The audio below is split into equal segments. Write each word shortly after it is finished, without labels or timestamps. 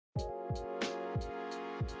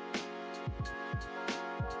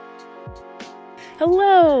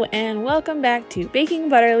Hello and welcome back to Baking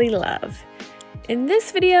Butterly Love. In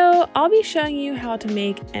this video, I'll be showing you how to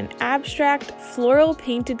make an abstract floral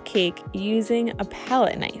painted cake using a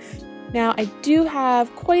palette knife. Now, I do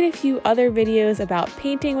have quite a few other videos about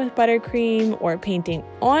painting with buttercream or painting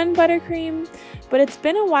on buttercream, but it's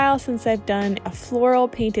been a while since I've done a floral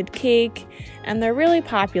painted cake and they're really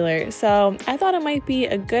popular, so I thought it might be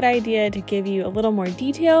a good idea to give you a little more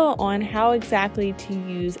detail on how exactly to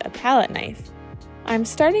use a palette knife. I'm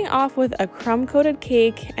starting off with a crumb-coated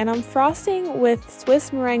cake and I'm frosting with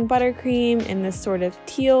Swiss meringue buttercream in this sort of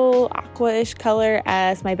teal aqua-ish color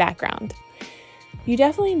as my background. You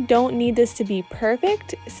definitely don't need this to be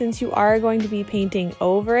perfect since you are going to be painting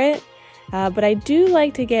over it, but I do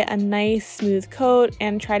like to get a nice smooth coat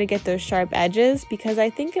and try to get those sharp edges because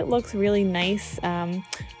I think it looks really nice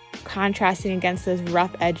contrasting against those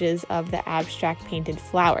rough edges of the abstract painted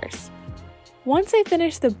flowers. Once I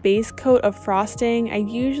finish the base coat of frosting, I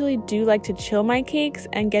usually do like to chill my cakes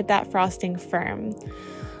and get that frosting firm.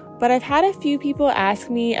 But I've had a few people ask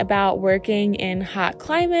me about working in hot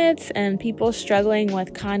climates and people struggling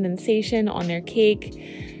with condensation on their cake.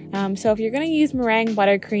 So if you're going to use meringue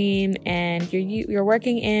buttercream and you're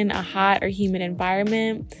working in a hot or humid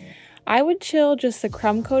environment, I would chill just the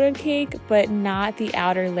crumb-coated cake, but not the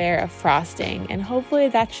outer layer of frosting. And hopefully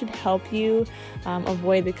that should help you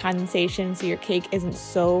avoid the condensation so your cake isn't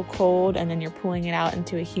so cold and then you're pulling it out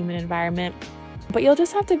into a humid environment. But you'll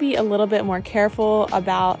just have to be a little bit more careful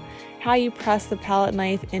about how you press the palette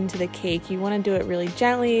knife into the cake. You want to do it really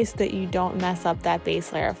gently so that you don't mess up that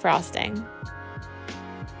base layer of frosting.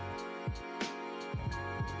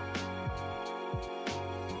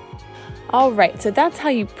 Alright, so that's how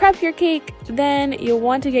you prep your cake. Then you'll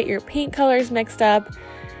want to get your paint colors mixed up.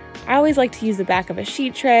 I always like to use the back of a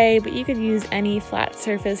sheet tray, but you could use any flat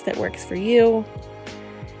surface that works for you.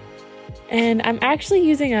 And I'm actually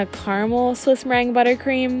using a caramel Swiss meringue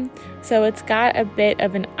buttercream, so it's got a bit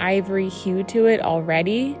of an ivory hue to it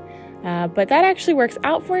already. But that actually works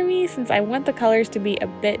out for me since I want the colors to be a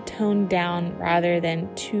bit toned down rather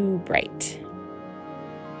than too bright.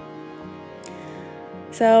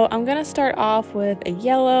 So I'm going to start off with a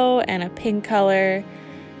yellow and a pink color.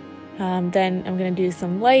 Then I'm going to do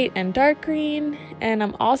some light and dark green. And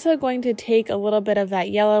I'm also going to take a little bit of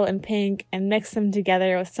that yellow and pink and mix them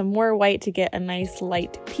together with some more white to get a nice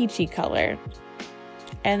light peachy color.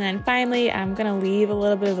 And then finally, I'm going to leave a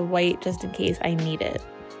little bit of the white just in case I need it.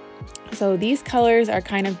 So these colors are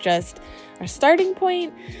kind of just our starting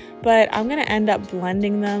point, but I'm going to end up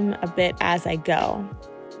blending them a bit as I go.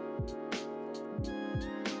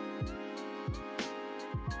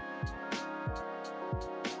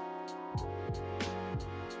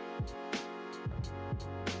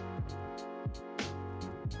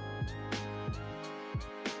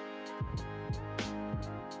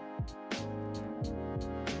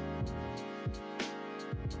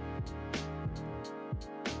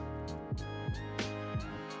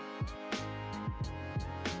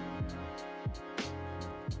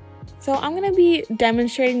 So I'm going to be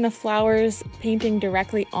demonstrating the flowers painting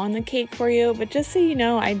directly on the cake for you, but just so you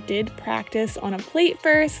know, I did practice on a plate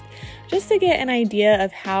first, just to get an idea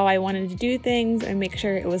of how I wanted to do things and make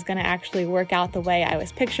sure it was going to actually work out the way I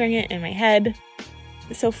was picturing it in my head.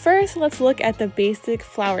 So first, let's look at the basic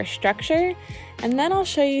flower structure, and then I'll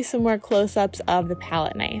show you some more close-ups of the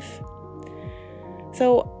palette knife.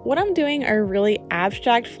 So what I'm doing are really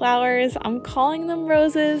abstract flowers. I'm calling them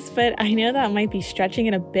roses, but I know that might be stretching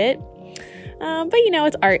it a bit. But you know,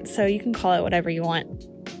 it's art, so you can call it whatever you want.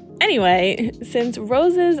 Anyway, since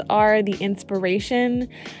roses are the inspiration,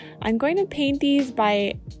 I'm going to paint these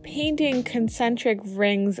by painting concentric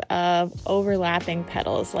rings of overlapping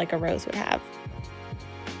petals like a rose would have.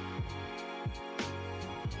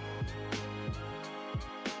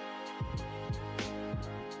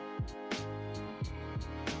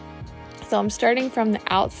 So I'm starting from the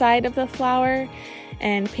outside of the flower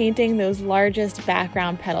and painting those largest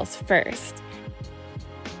background petals first.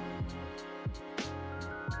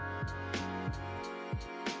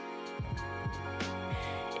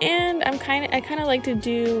 And I kind of like to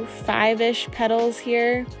do 5-ish petals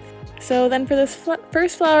here. So then for this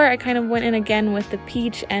first flower, I kind of went in again with the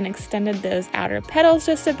peach and extended those outer petals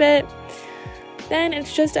just a bit. Then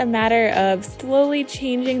it's just a matter of slowly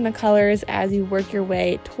changing the colors as you work your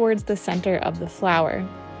way towards the center of the flower.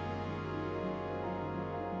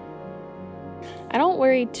 I don't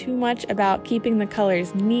worry too much about keeping the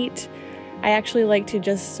colors neat. I actually like to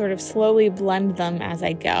just sort of slowly blend them as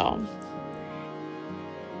I go.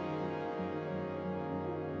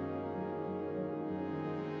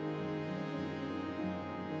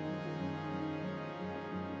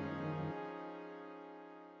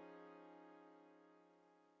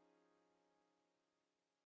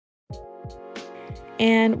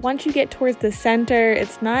 And once you get towards the center,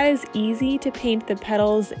 it's not as easy to paint the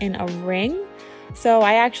petals in a ring. So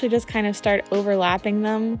I actually just kind of start overlapping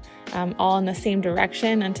them all in the same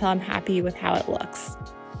direction until I'm happy with how it looks.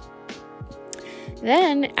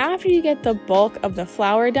 Then after you get the bulk of the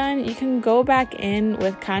flower done, you can go back in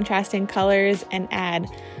with contrasting colors and add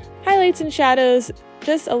highlights and shadows,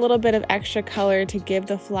 just a little bit of extra color to give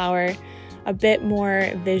the flower a bit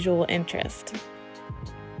more visual interest.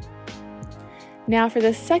 Now for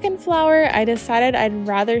the second flower, I decided I'd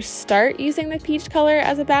rather start using the peach color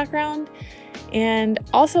as a background, and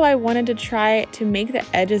also I wanted to try to make the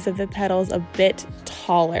edges of the petals a bit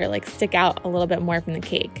taller, like stick out a little bit more from the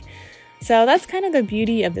cake. So that's kind of the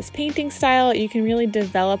beauty of this painting style. You can really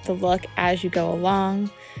develop the look as you go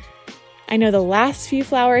along. I know the last few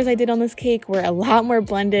flowers I did on this cake were a lot more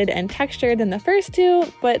blended and textured than the first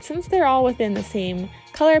two, but since they're all within the same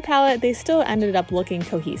color palette, they still ended up looking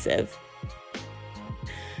cohesive.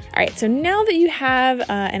 Alright, so now that you have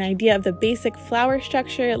an idea of the basic flower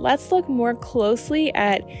structure, let's look more closely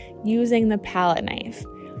at using the palette knife.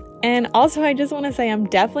 And also, I just want to say I'm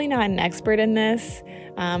definitely not an expert in this.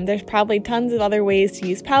 There's probably tons of other ways to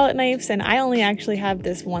use palette knives, and I only actually have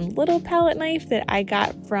this one little palette knife that I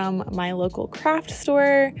got from my local craft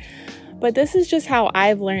store. But this is just how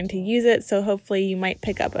I've learned to use it, so hopefully you might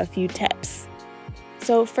pick up a few tips.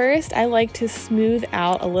 So first, I like to smooth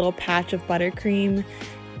out a little patch of buttercream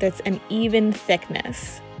that's an even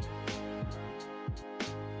thickness.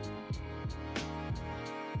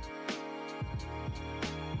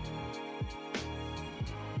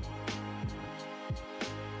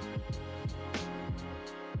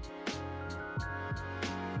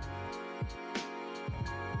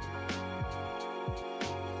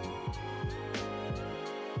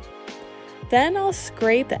 Then I'll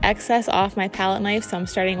scrape the excess off my palette knife, so I'm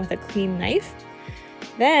starting with a clean knife.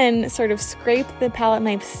 Then sort of scrape the palette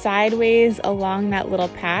knife sideways along that little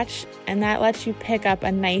patch, and that lets you pick up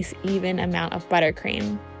a nice even amount of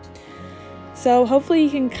buttercream. So hopefully you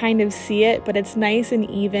can kind of see it, but it's nice and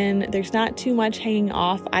even. There's not too much hanging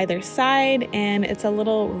off either side, and it's a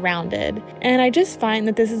little rounded. And I just find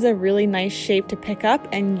that this is a really nice shape to pick up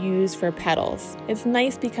and use for petals. It's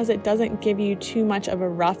nice because it doesn't give you too much of a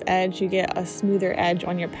rough edge. You get a smoother edge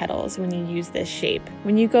on your petals when you use this shape.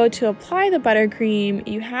 When you go to apply the buttercream,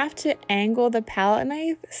 you have to angle the palette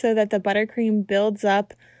knife so that the buttercream builds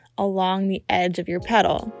up along the edge of your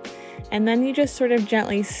petal. And then you just sort of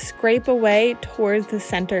gently scrape away towards the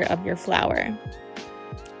center of your flower.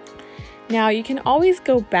 Now you can always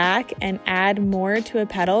go back and add more to a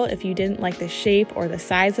petal if you didn't like the shape or the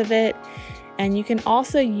size of it. And you can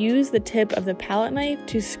also use the tip of the palette knife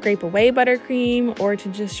to scrape away buttercream or to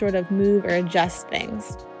just sort of move or adjust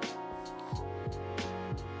things.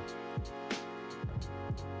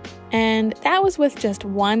 And that was with just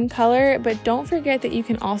one color, but don't forget that you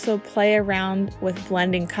can also play around with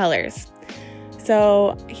blending colors.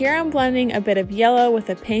 So here I'm blending a bit of yellow with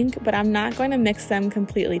a pink, but I'm not going to mix them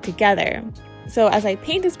completely together. So as I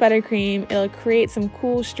paint this buttercream, it'll create some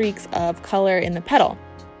cool streaks of color in the petal.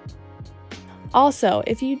 Also,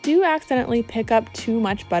 if you do accidentally pick up too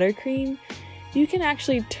much buttercream, you can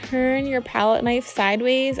actually turn your palette knife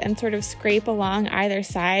sideways and sort of scrape along either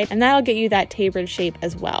side, and that'll get you that tapered shape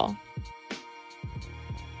as well.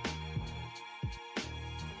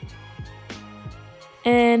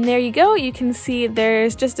 And there you go, you can see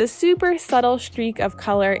there's just a super subtle streak of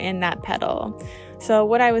color in that petal. So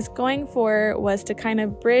what I was going for was to kind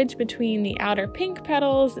of bridge between the outer pink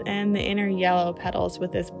petals and the inner yellow petals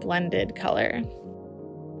with this blended color.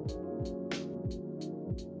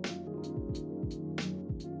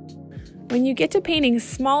 When you get to painting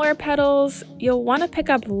smaller petals, you'll want to pick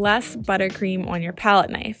up less buttercream on your palette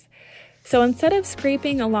knife. So instead of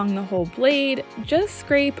scraping along the whole blade, just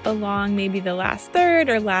scrape along maybe the last third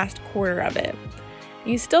or last quarter of it.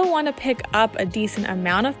 You still want to pick up a decent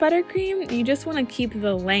amount of buttercream, you just want to keep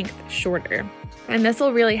the length shorter. And this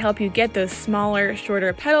will really help you get those smaller,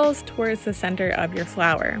 shorter petals towards the center of your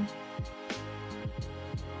flower.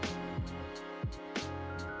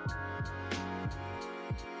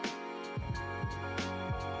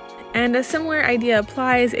 And a similar idea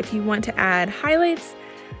applies if you want to add highlights.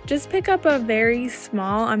 Just pick up a very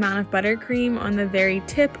small amount of buttercream on the very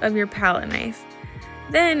tip of your palette knife.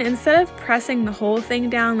 Then, instead of pressing the whole thing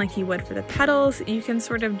down like you would for the petals, you can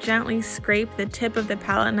sort of gently scrape the tip of the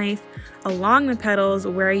palette knife along the petals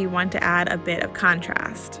where you want to add a bit of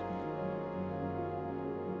contrast.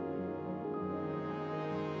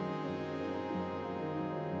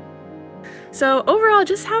 So overall,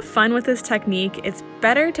 just have fun with this technique. It's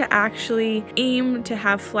better to actually aim to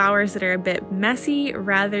have flowers that are a bit messy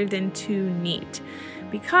rather than too neat.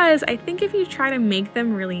 Because I think if you try to make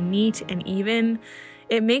them really neat and even,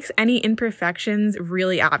 it makes any imperfections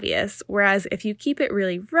really obvious. Whereas if you keep it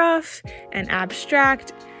really rough and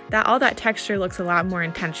abstract, all that texture looks a lot more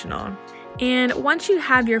intentional. And once you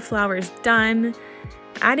have your flowers done,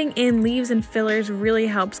 adding in leaves and fillers really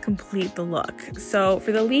helps complete the look. So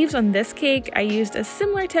for the leaves on this cake, I used a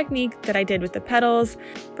similar technique that I did with the petals,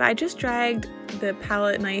 but I just dragged the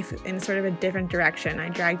palette knife in sort of a different direction. I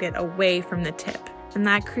dragged it away from the tip, and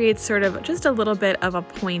that creates sort of just a little bit of a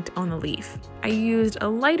point on the leaf. I used a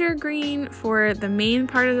lighter green for the main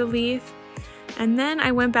part of the leaf, and then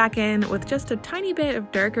I went back in with just a tiny bit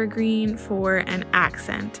of darker green for an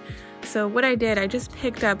accent. So what I did, I just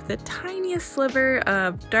picked up the tiniest sliver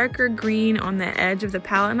of darker green on the edge of the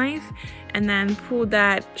palette knife and then pulled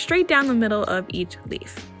that straight down the middle of each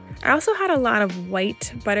leaf. I also had a lot of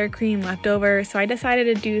white buttercream left over, so I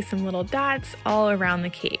decided to do some little dots all around the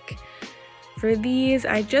cake. For these,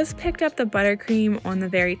 I just picked up the buttercream on the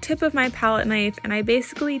very tip of my palette knife and I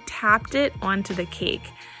basically tapped it onto the cake.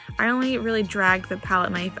 I only really dragged the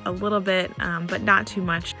palette knife a little bit, but not too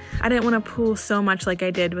much. I didn't want to pull so much like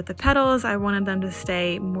I did with the petals. I wanted them to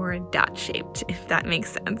stay more dot shaped, if that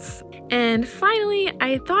makes sense. And finally,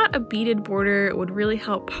 I thought a beaded border would really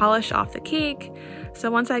help polish off the cake.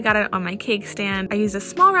 So once I got it on my cake stand, I used a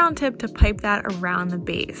small round tip to pipe that around the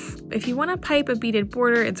base. If you want to pipe a beaded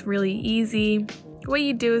border, it's really easy. What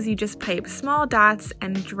you do is you just pipe small dots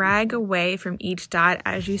and drag away from each dot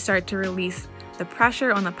as you start to release the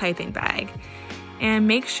pressure on the piping bag. And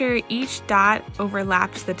make sure each dot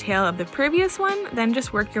overlaps the tail of the previous one, then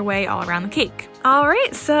just work your way all around the cake.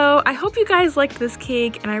 Alright, so I hope you guys liked this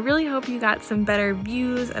cake and I really hope you got some better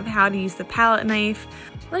views of how to use the palette knife.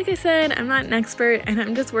 Like I said, I'm not an expert and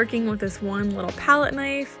I'm just working with this one little palette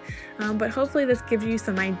knife, but hopefully this gives you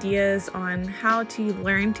some ideas on how to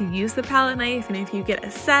learn to use the palette knife, and if you get a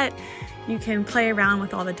set, you can play around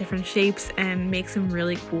with all the different shapes and make some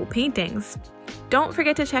really cool paintings. Don't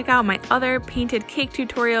forget to check out my other painted cake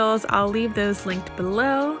tutorials. I'll leave those linked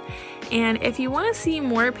below. And if you want to see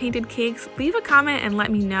more painted cakes, leave a comment and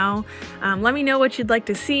let me know. Let me know what you'd like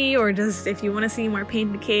to see, or just if you want to see more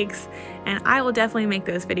painted cakes, and I will definitely make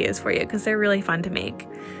those videos for you because they're really fun to make.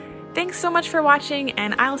 Thanks so much for watching,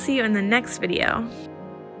 and I'll see you in the next video.